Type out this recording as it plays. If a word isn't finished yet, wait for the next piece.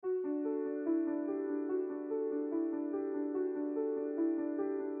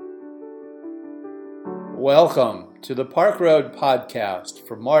Welcome to the Park Road Podcast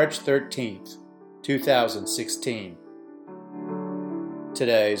for March 13th, 2016.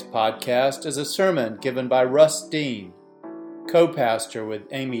 Today's podcast is a sermon given by Russ Dean, co-pastor with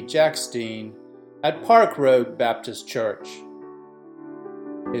Amy Jackstein at Park Road Baptist Church.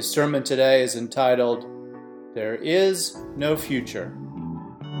 His sermon today is entitled, There Is No Future.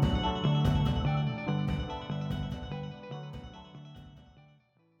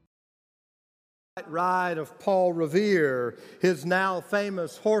 Ride of Paul Revere, his now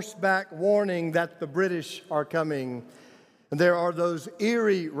famous horseback warning that the British are coming. And there are those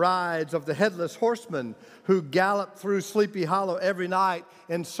eerie rides of the headless horseman who gallop through Sleepy Hollow every night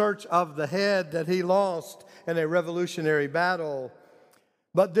in search of the head that he lost in a revolutionary battle.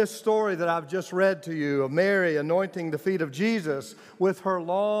 But this story that I've just read to you of Mary anointing the feet of Jesus with her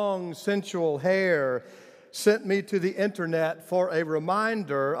long sensual hair sent me to the internet for a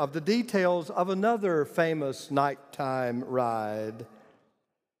reminder of the details of another famous nighttime ride.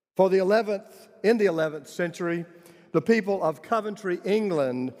 In the 11th century, the people of Coventry,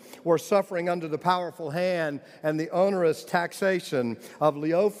 England, were suffering under the powerful hand and the onerous taxation of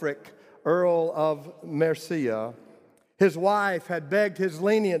Leofric, Earl of Mercia. His wife had begged his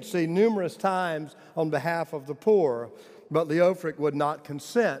leniency numerous times on behalf of the poor, but Leofric would not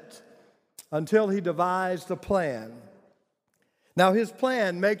consent until he devised a plan. Now, his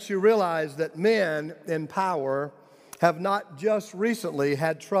plan makes you realize that men in power have not just recently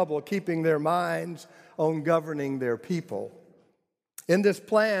had trouble keeping their minds on governing their people. In this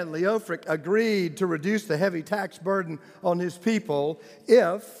plan, Leofric agreed to reduce the heavy tax burden on his people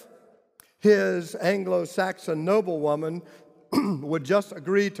if his Anglo-Saxon noblewoman would just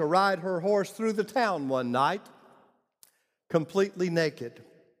agree to ride her horse through the town one night, completely naked.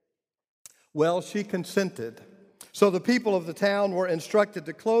 Well, she consented. So the people of the town were instructed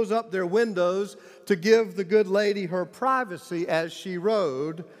to close up their windows to give the good lady her privacy as she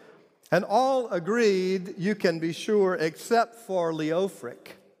rode. And all agreed, you can be sure, except for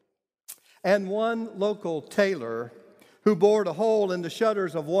Leofric and one local tailor who bored a hole in the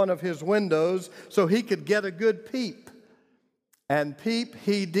shutters of one of his windows so he could get a good peep. And peep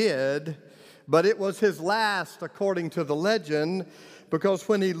he did, but it was his last, according to the legend, because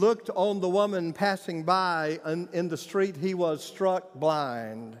when he looked on the woman passing by in the street, he was struck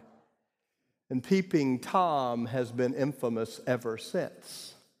blind. And Peeping Tom has been infamous ever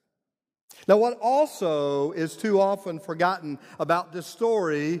since. Now, what also is too often forgotten about this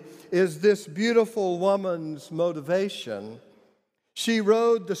story is this beautiful woman's motivation. She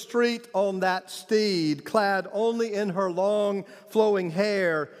rode the street on that steed, clad only in her long flowing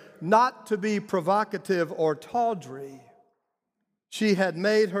hair, not to be provocative or tawdry. She had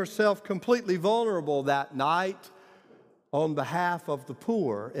made herself completely vulnerable that night on behalf of the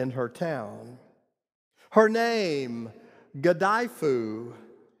poor in her town. Her name, Godifu,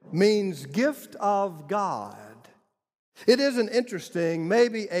 means gift of God. It isn't interesting,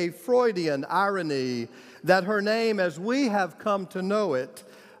 maybe a Freudian irony, that her name, as we have come to know it,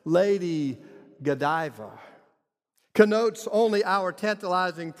 Lady Godiva, connotes only our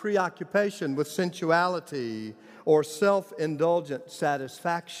tantalizing preoccupation with sensuality or self-indulgent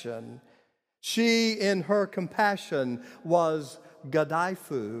satisfaction. She, in her compassion, was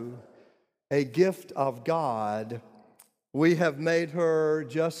Godifu, a gift of God. We have made her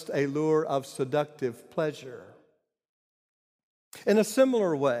just a lure of seductive pleasure. In a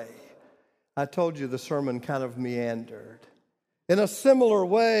similar way, I told you the sermon kind of meandered. In a similar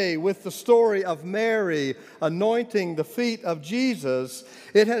way, with the story of Mary anointing the feet of Jesus,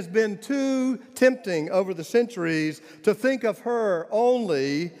 it has been too tempting over the centuries to think of her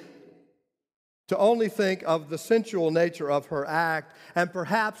only think of the sensual nature of her act, and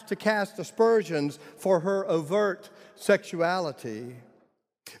perhaps to cast aspersions for her overt sexuality.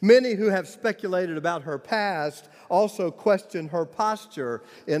 Many who have speculated about her past also question her posture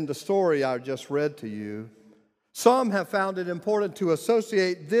in the story I just read to you. Some have found it important to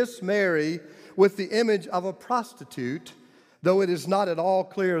associate this Mary with the image of a prostitute, though it is not at all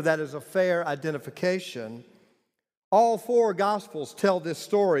clear that is a fair identification. All four Gospels tell this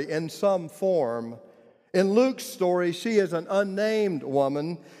story in some form. In Luke's story, she is an unnamed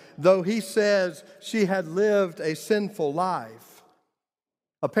woman, though he says she had lived a sinful life.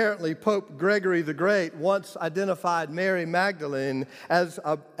 Apparently, Pope Gregory the Great once identified Mary Magdalene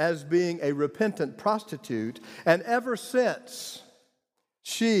as being a repentant prostitute, and ever since,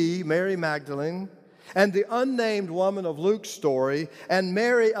 she, Mary Magdalene, and the unnamed woman of Luke's story, and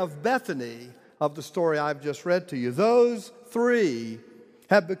Mary of Bethany of the story I've just read to you, those three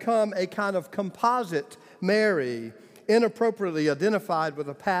have become a kind of composite Mary, inappropriately identified with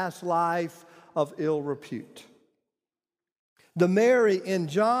a past life of ill repute. The Mary in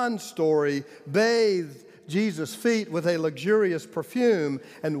John's story bathed Jesus' feet with a luxurious perfume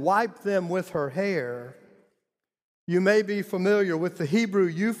and wiped them with her hair. You may be familiar with the Hebrew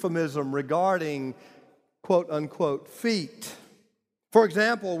euphemism regarding quote-unquote feet. For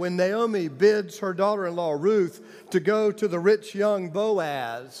example, when Naomi bids her daughter-in-law Ruth to go to the rich young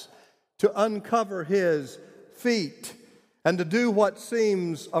Boaz to uncover his feet and to do what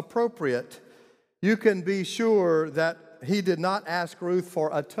seems appropriate, you can be sure that he did not ask Ruth for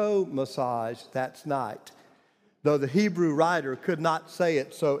a toe massage that night, though the Hebrew writer could not say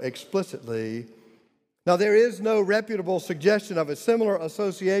it so explicitly. Now, there is no reputable suggestion of a similar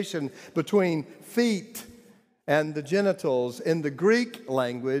association between feet and the genitals in the Greek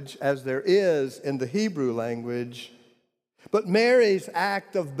language as there is in the Hebrew language. But Mary's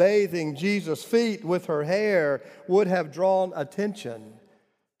act of bathing Jesus' feet with her hair would have drawn attention,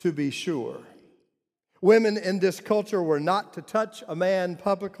 to be sure. Women in this culture were not to touch a man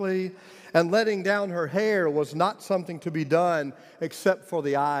publicly, and letting down her hair was not something to be done except for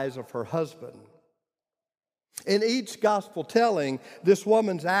the eyes of her husband. In each gospel telling, this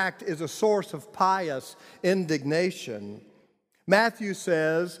woman's act is a source of pious indignation. Matthew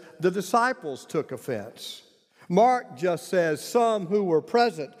says the disciples took offense. Mark just says some who were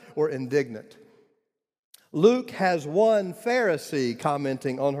present were indignant. Luke has one Pharisee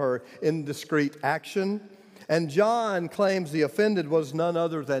commenting on her indiscreet action, and John claims the offended was none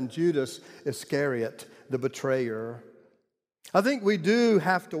other than Judas Iscariot, the betrayer. I think we do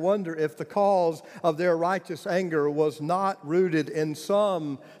have to wonder if the cause of their righteous anger was not rooted in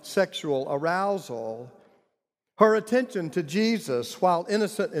some sexual arousal. Her attention to Jesus, while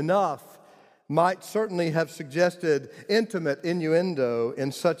innocent enough, might certainly have suggested intimate innuendo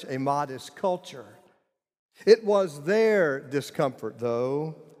in such a modest culture. It was their discomfort,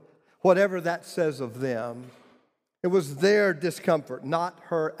 though, whatever that says of them. It was their discomfort, not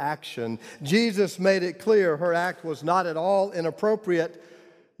her action. Jesus made it clear her act was not at all inappropriate,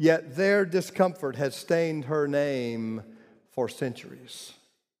 yet their discomfort has stained her name for centuries.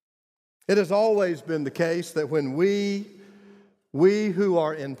 It has always been the case that when we who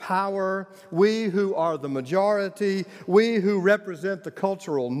are in power, we who are the majority, we who represent the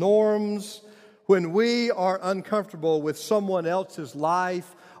cultural norms, when we are uncomfortable with someone else's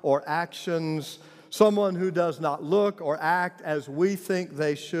life or actions, someone who does not look or act as we think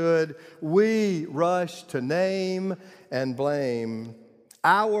they should, we rush to name and blame.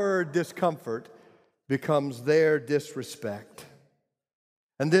 Our discomfort becomes their disrespect.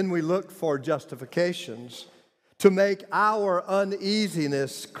 And then we look for justifications to make our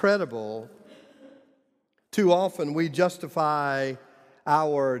uneasiness credible. Too often we justify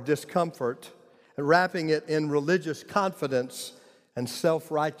our discomfort, wrapping it in religious confidence and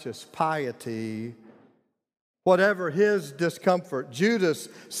self-righteous piety. Whatever his discomfort, Judas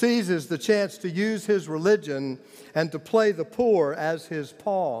seizes the chance to use his religion and to play the poor as his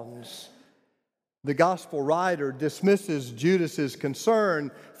pawns. The gospel writer dismisses Judas's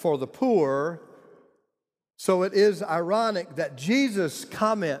concern for the poor, so it is ironic that Jesus'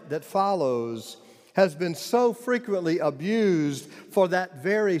 comment that follows has been so frequently abused for that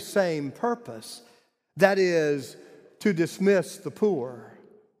very same purpose, that is, to dismiss the poor.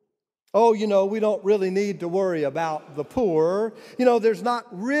 Oh, we don't really need to worry about the poor. There's not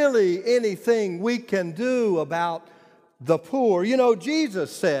really anything we can do about the poor.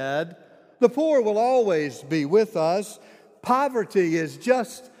 Jesus said, the poor will always be with us. Poverty is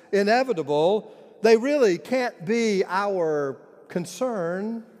just inevitable. They really can't be our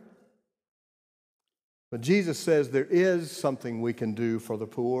concern. But Jesus says there is something we can do for the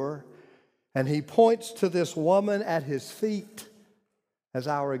poor. And he points to this woman at his feet as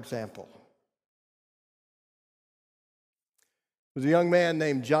our example. There was a young man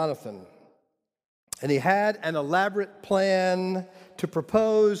named Jonathan, and he had an elaborate plan to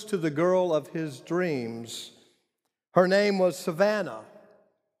propose to the girl of his dreams. Her name was Savannah,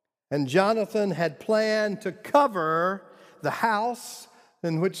 and Jonathan had planned to cover the house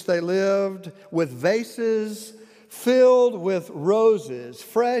in which they lived with vases filled with roses,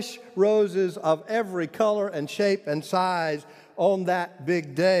 fresh roses of every color and shape and size on that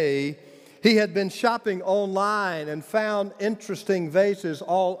big day. He had been shopping online and found interesting vases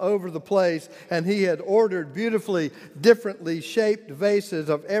all over the place, and he had ordered beautifully, differently shaped vases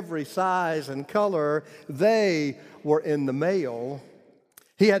of every size and color. They were in the mail.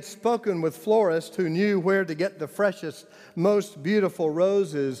 He had spoken with florists who knew where to get the freshest, most beautiful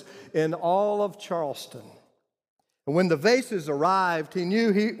roses in all of Charleston. And when the vases arrived, he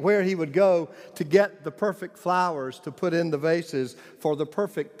knew where he would go to get the perfect flowers to put in the vases for the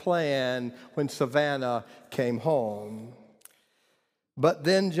perfect plan when Savannah came home. But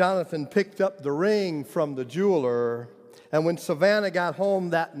then Jonathan picked up the ring from the jeweler, and when Savannah got home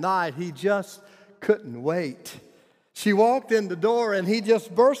that night, he just couldn't wait. She walked in the door and he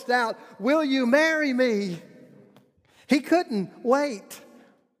just burst out, "Will you marry me?" He couldn't wait.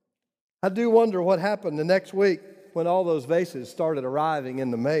 I do wonder what happened the next week when all those vases started arriving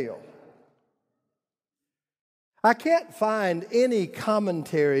in the mail. I can't find any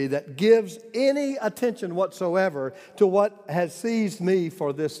commentary that gives any attention whatsoever to what has seized me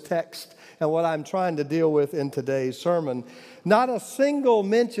for this text and what I'm trying to deal with in today's sermon. Not a single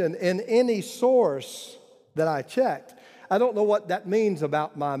mention in any source that I checked. I don't know what that means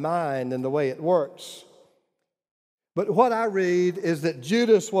about my mind and the way it works. But what I read is that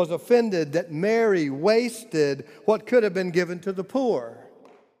Judas was offended that Mary wasted what could have been given to the poor.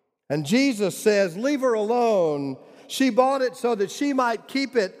 And Jesus says, "Leave her alone. She bought it so that she might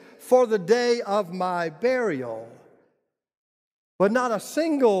keep it for the day of my burial." But not a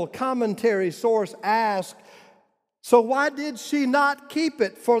single commentary source asked, so why did she not keep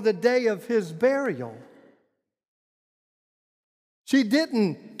it for the day of his burial? She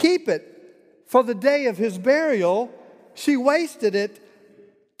didn't keep it for the day of his burial. She wasted it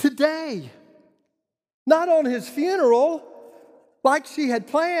today. Not on his funeral, like she had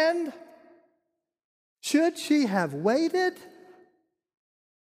planned. Should she have waited?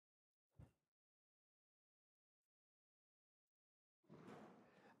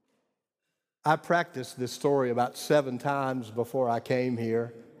 I practiced this story about 7 times before I came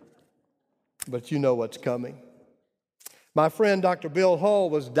here, but you know what's coming. My friend Dr. Bill Hull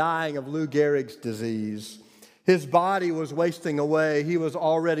was dying of Lou Gehrig's disease. His body was wasting away. He was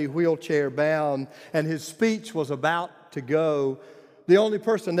already wheelchair bound, and his speech was about to go. The only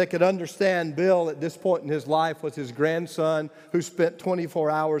person that could understand Bill at this point in his life was his grandson, who spent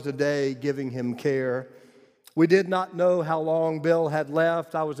 24 hours a day giving him care. We did not know how long Bill had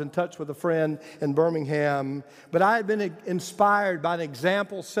left. I was in touch with a friend in Birmingham, but I had been inspired by an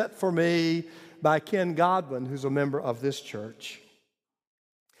example set for me by Ken Godwin, who's a member of this church.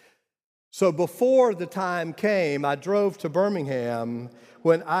 So before the time came, I drove to Birmingham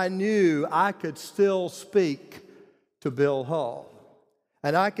when I knew I could still speak to Bill Hull.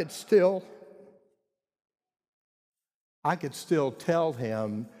 And I could still tell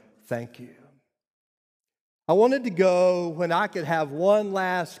him thank you. I wanted to go when I could have one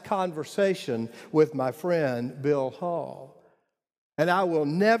last conversation with my friend Bill Hull. And I will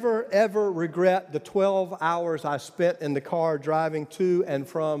never, ever regret the 12 hours I spent in the car driving to and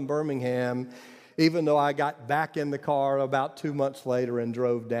from Birmingham, even though I got back in the car about 2 months later and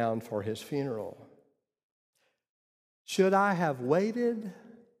drove down for his funeral. Should I have waited?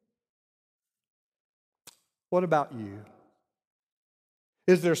 What about you?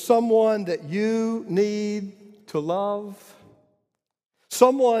 Is there someone that you need to love?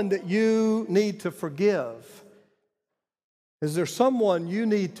 Someone that you need to forgive? Is there someone you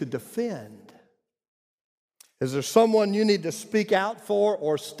need to defend? Is there someone you need to speak out for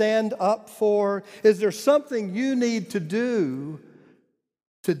or stand up for? Is there something you need to do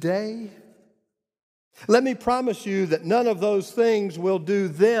today? Let me promise you that none of those things will do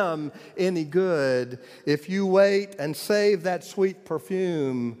them any good if you wait and save that sweet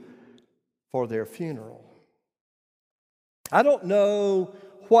perfume for their funeral. I don't know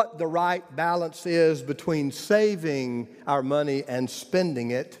what the right balance is between saving our money and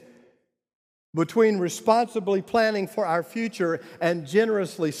spending it, between responsibly planning for our future and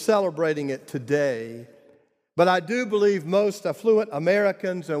generously celebrating it today. But I do believe most affluent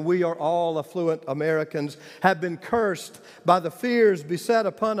Americans, and we are all affluent Americans, have been cursed by the fears beset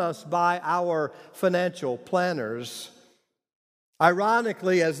upon us by our financial planners.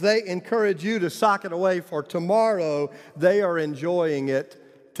 Ironically, as they encourage you to sock it away for tomorrow, they are enjoying it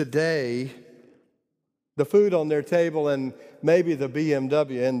today. The food on their table and maybe the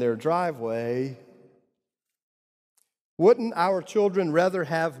BMW in their driveway. Wouldn't our children rather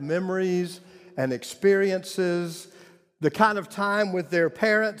have memories and experiences, the kind of time with their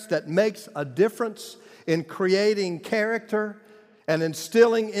parents that makes a difference in creating character and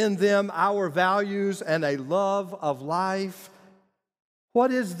instilling in them our values and a love of life?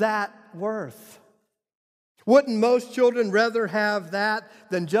 What is that worth? Wouldn't most children rather have that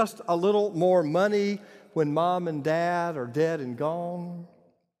than just a little more money when mom and dad are dead and gone?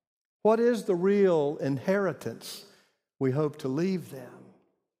 What is the real inheritance we hope to leave them?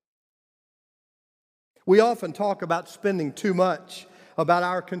 We often talk about spending too much about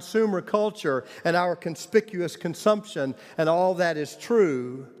our consumer culture and our conspicuous consumption, and all that is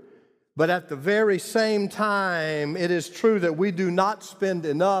true. But at the very same time, it is true that we do not spend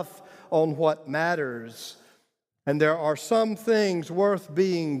enough on what matters. And there are some things worth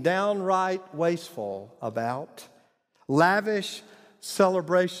being downright wasteful about. Lavish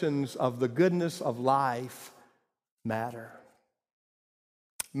celebrations of the goodness of life matter.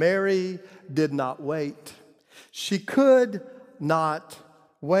 Mary did not wait. She could not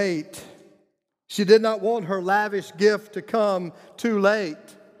wait. She did not want her lavish gift to come too late.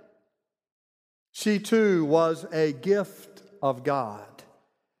 She too was a gift of God.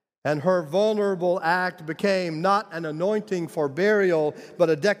 And her vulnerable act became not an anointing for burial, but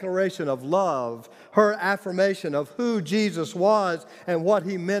a declaration of love, her affirmation of who Jesus was and what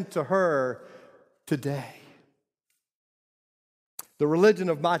he meant to her today. The religion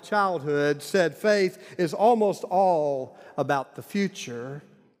of my childhood said faith is almost all about the future.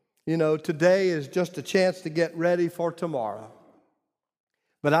 You know, today is just a chance to get ready for tomorrow.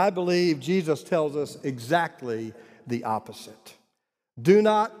 But I believe Jesus tells us exactly the opposite. Do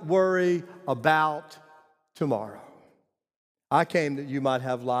not worry about tomorrow. I came that you might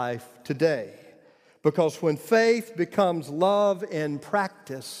have life today. Because when faith becomes love in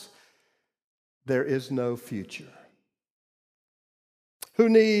practice, there is no future. Who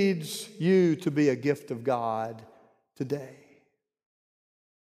needs you to be a gift of God today?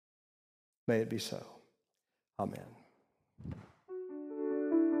 May it be so. Amen.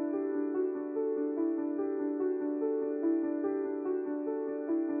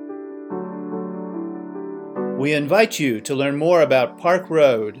 We invite you to learn more about Park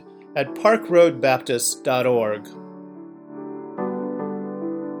Road at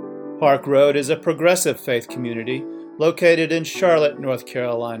parkroadbaptist.org. Park Road is a progressive faith community located in Charlotte, North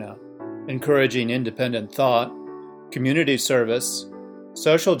Carolina, encouraging independent thought, community service,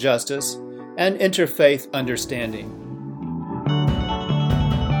 social justice, and interfaith understanding.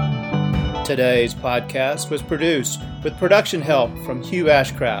 Today's podcast was produced with production help from Hugh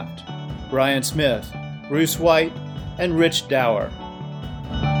Ashcraft, Brian Smith, Bruce White, and Rich Dower.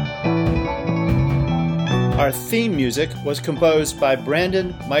 Our theme music was composed by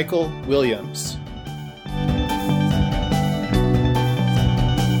Brandon Michael Williams.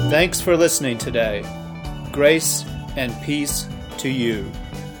 Thanks for listening today. Grace and peace to you.